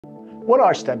What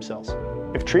are stem cells?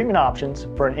 If treatment options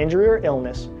for an injury or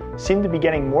illness seem to be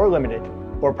getting more limited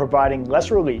or providing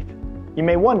less relief, you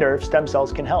may wonder if stem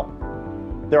cells can help.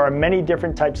 There are many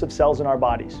different types of cells in our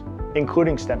bodies,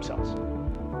 including stem cells.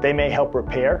 They may help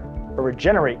repair or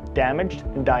regenerate damaged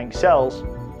and dying cells.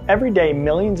 Every day,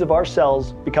 millions of our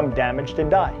cells become damaged and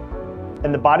die,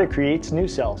 and the body creates new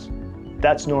cells.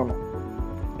 That's normal.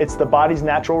 It's the body's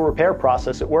natural repair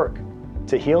process at work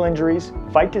to heal injuries,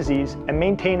 fight disease, and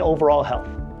maintain overall health.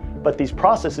 But these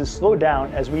processes slow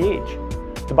down as we age.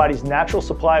 The body's natural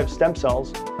supply of stem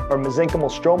cells, or mesenchymal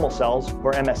stromal cells,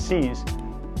 or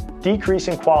MSCs, decrease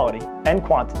in quality and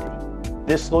quantity.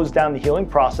 This slows down the healing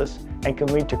process and can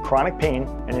lead to chronic pain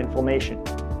and inflammation.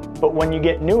 But when you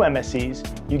get new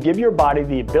MSCs, you give your body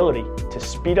the ability to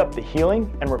speed up the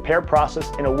healing and repair process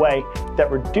in a way that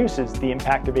reduces the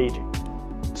impact of aging.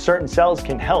 Certain cells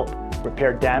can help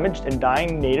repair damaged and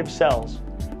dying native cells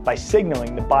by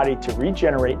signaling the body to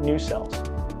regenerate new cells.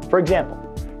 For example,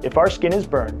 if our skin is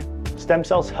burned, stem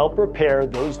cells help repair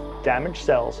those damaged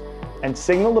cells and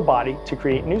signal the body to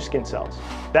create new skin cells.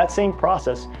 That same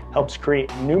process helps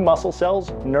create new muscle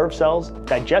cells, nerve cells,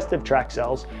 digestive tract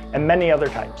cells, and many other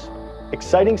types.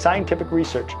 Exciting scientific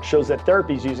research shows that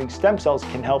therapies using stem cells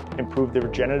can help improve the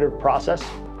regenerative process,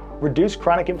 reduce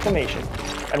chronic inflammation,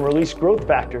 and release growth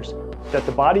factors that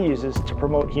the body uses to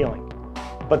promote healing.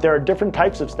 But there are different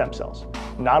types of stem cells.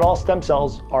 Not all stem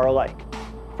cells are alike.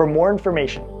 For more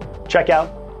information, check out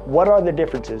What Are the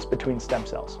Differences Between Stem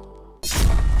Cells?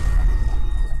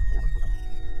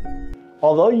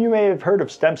 Although you may have heard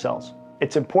of stem cells,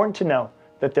 it's important to know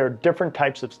that there are different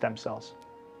types of stem cells.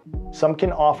 Some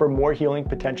can offer more healing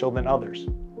potential than others.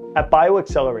 At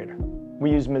BioXcellerator,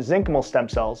 we use mesenchymal stem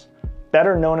cells,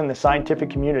 better known in the scientific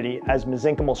community as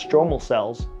mesenchymal stromal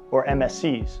cells, or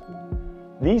MSCs.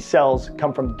 These cells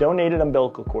come from donated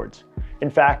umbilical cords. In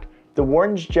fact, the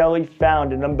orange jelly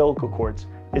found in umbilical cords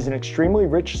is an extremely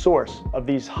rich source of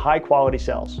these high-quality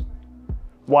cells.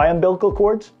 Why umbilical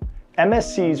cords?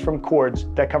 MSCs from cords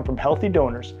that come from healthy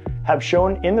donors have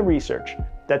shown in the research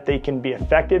that they can be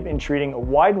effective in treating a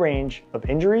wide range of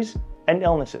injuries and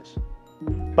illnesses.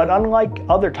 But unlike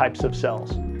other types of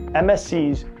cells,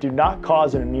 MSCs do not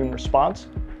cause an immune response,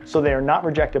 so they are not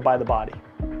rejected by the body,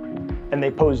 and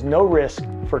they pose no risk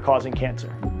for causing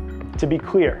cancer. To be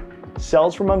clear,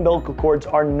 cells from umbilical cords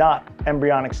are not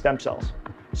embryonic stem cells,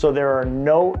 so there are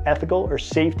no ethical or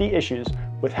safety issues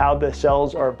with how the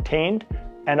cells are obtained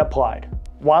and applied.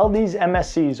 While these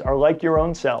MSCs are like your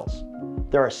own cells,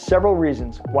 there are several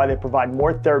reasons why they provide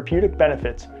more therapeutic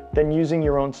benefits than using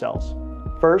your own cells.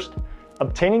 First,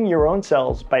 obtaining your own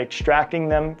cells by extracting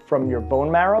them from your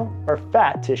bone marrow or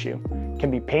fat tissue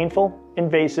can be painful,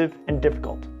 invasive, and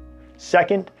difficult.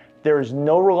 Second, there is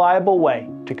no reliable way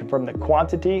to confirm the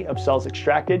quantity of cells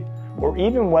extracted or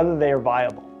even whether they are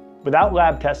viable. Without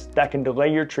lab tests, that can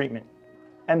delay your treatment.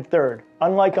 And third,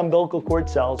 unlike umbilical cord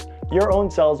cells, your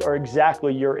own cells are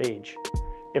exactly your age.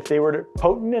 If they were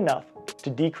potent enough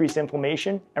to decrease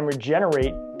inflammation and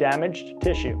regenerate damaged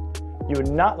tissue, you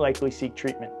would not likely seek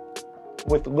treatment.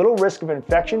 With little risk of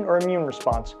infection or immune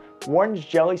response, orange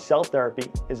jelly cell therapy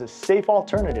is a safe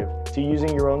alternative to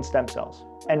using your own stem cells.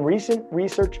 And recent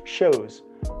research shows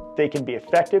they can be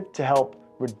effective to help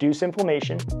reduce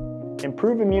inflammation,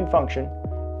 improve immune function,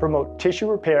 promote tissue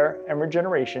repair and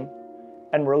regeneration,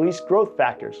 and release growth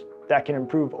factors that can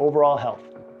improve overall health.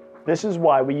 This is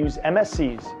why we use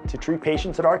MSCs to treat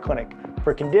patients at our clinic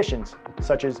for conditions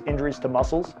such as injuries to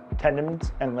muscles,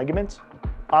 tendons, and ligaments,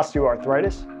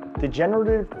 osteoarthritis,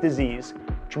 degenerative disease,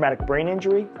 traumatic brain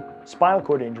injury, spinal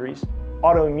cord injuries,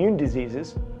 autoimmune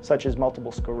diseases such as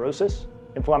multiple sclerosis,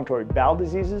 inflammatory bowel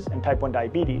diseases, and type 1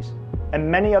 diabetes, and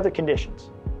many other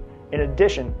conditions. In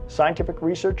addition, scientific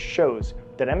research shows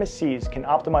that MSCs can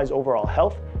optimize overall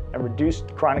health and reduce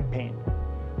chronic pain,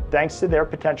 thanks to their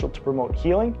potential to promote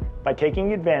healing by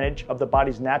taking advantage of the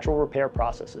body's natural repair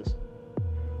processes.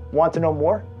 Want to know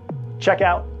more? Check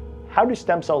out How Do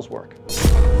Stem Cells Work?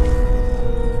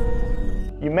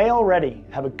 You may already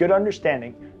have a good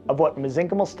understanding of what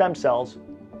mesenchymal stem cells,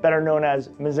 better known as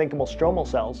mesenchymal stromal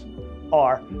cells,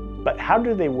 are, but how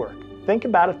do they work? Think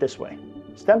about it this way.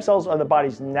 Stem cells are the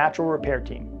body's natural repair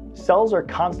team. Cells are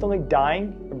constantly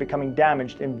dying or becoming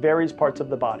damaged in various parts of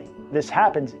the body. This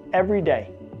happens every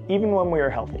day, even when we are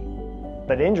healthy.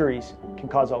 But injuries can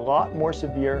cause a lot more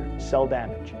severe cell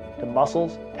damage to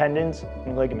muscles, tendons,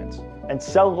 and ligaments. And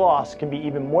cell loss can be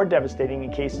even more devastating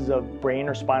in cases of brain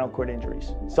or spinal cord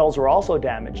injuries. Cells are also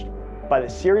damaged by the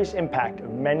serious impact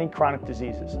of many chronic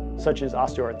diseases, such as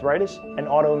osteoarthritis and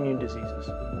autoimmune diseases.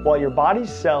 While your body's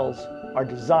cells are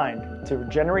designed to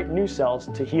regenerate new cells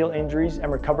to heal injuries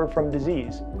and recover from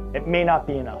disease, it may not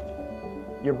be enough.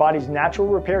 Your body's natural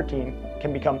repair team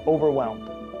can become overwhelmed.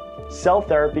 Cell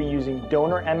therapy using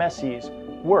donor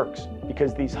MSCs works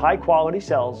because these high-quality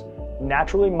cells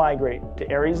naturally migrate to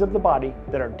areas of the body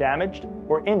that are damaged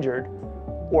or injured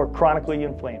or chronically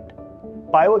inflamed.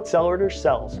 BioXcellerator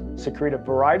cells secrete a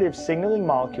variety of signaling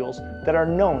molecules that are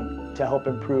known to help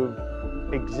improve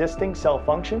existing cell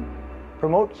function,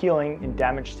 promote healing in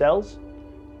damaged cells,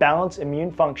 balance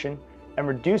immune function, and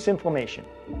reduce inflammation.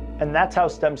 And that's how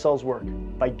stem cells work,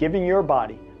 by giving your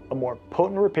body a more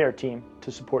potent repair team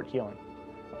to support healing.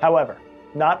 However,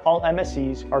 not all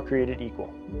MSCs are created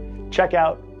equal. Check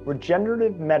out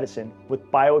Regenerative Medicine with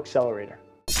BioXcellerator.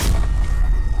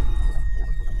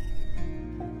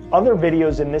 Other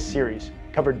videos in this series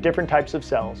cover different types of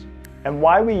cells and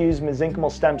why we use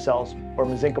mesenchymal stem cells or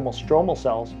mesenchymal stromal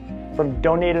cells from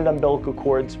donated umbilical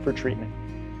cords for treatment.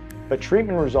 But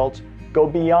treatment results go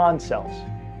beyond cells.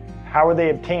 How are they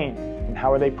obtained and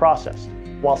how are they processed?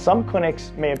 While some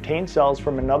clinics may obtain cells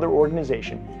from another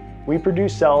organization, we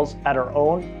produce cells at our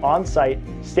own on-site,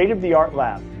 state-of-the-art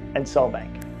lab and cell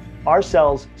bank. Our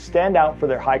cells stand out for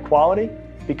their high quality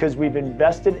because we've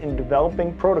invested in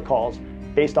developing protocols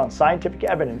based on scientific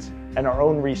evidence and our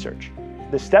own research.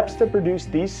 The steps to produce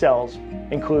these cells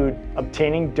include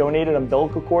obtaining donated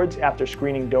umbilical cords after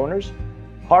screening donors,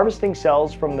 harvesting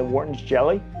cells from the Wharton's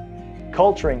jelly,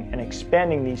 culturing and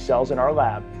expanding these cells in our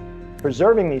lab,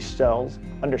 preserving these cells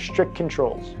under strict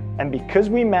controls. And because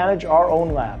we manage our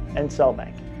own lab and cell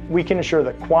bank, we can assure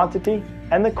the quantity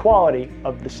and the quality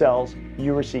of the cells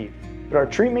you receive. But our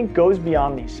treatment goes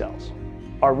beyond these cells.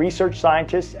 Our research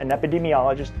scientists and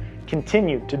epidemiologists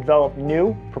continue to develop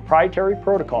new proprietary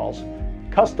protocols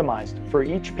customized for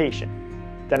each patient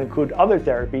that include other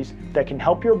therapies that can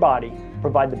help your body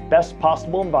provide the best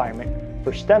possible environment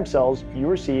for stem cells you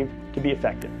receive to be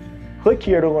effective. Click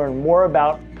here to learn more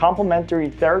about complementary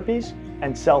therapies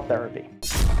and cell therapy.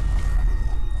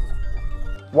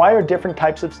 Why are different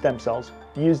types of stem cells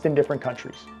used in different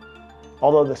countries?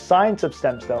 Although the science of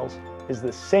stem cells is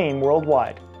the same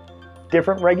worldwide,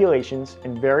 different regulations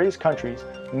in various countries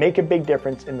make a big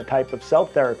difference in the type of cell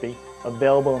therapy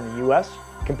available in the US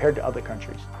compared to other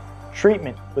countries.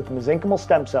 Treatment with mesenchymal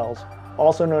stem cells,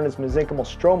 also known as mesenchymal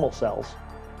stromal cells,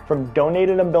 from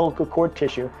donated umbilical cord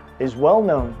tissue is well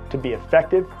known to be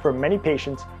effective for many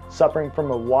patients suffering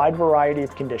from a wide variety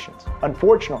of conditions.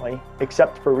 Unfortunately,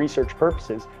 except for research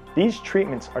purposes, these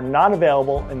treatments are not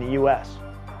available in the US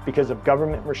because of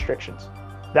government restrictions.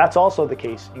 That's also the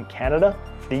case in Canada,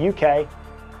 the UK,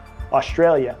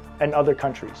 Australia, and other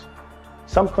countries.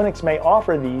 Some clinics may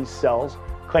offer these cells,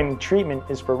 claiming treatment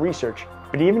is for research,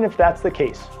 but even if that's the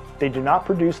case, they do not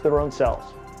produce their own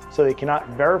cells, so they cannot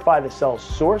verify the cell's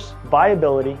source,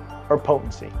 viability, or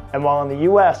potency. And while in the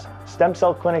US, stem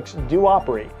cell clinics do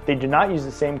operate, they do not use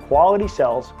the same quality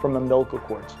cells from umbilical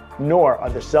cords, nor are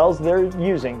the cells they're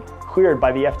using cleared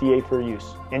by the FDA for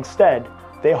use. Instead,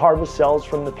 they harvest cells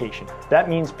from the patient. That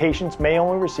means patients may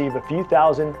only receive a few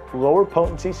thousand lower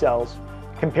potency cells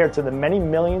compared to the many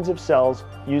millions of cells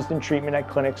used in treatment at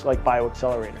clinics like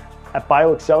BioXcellerator. At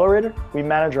BioXcellerator, we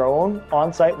manage our own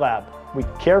on-site lab. We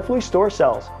carefully store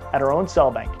cells at our own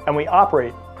cell bank, and we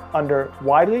operate under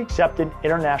widely accepted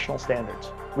international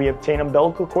standards. We obtain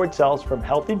umbilical cord cells from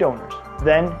healthy donors.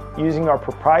 Then, using our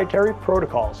proprietary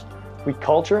protocols, we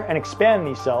culture and expand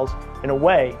these cells in a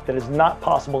way that is not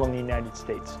possible in the United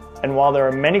States. And while there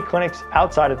are many clinics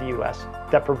outside of the US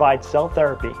that provide cell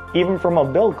therapy, even from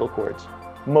umbilical cords,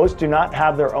 most do not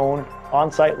have their own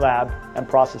on-site lab and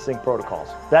processing protocols.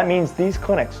 That means these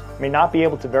clinics may not be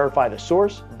able to verify the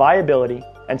source, viability,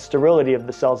 and sterility of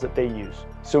the cells that they use.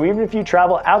 So even if you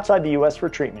travel outside the US for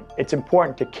treatment, it's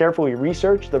important to carefully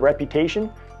research the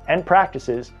reputation and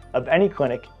practices of any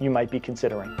clinic you might be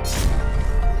considering.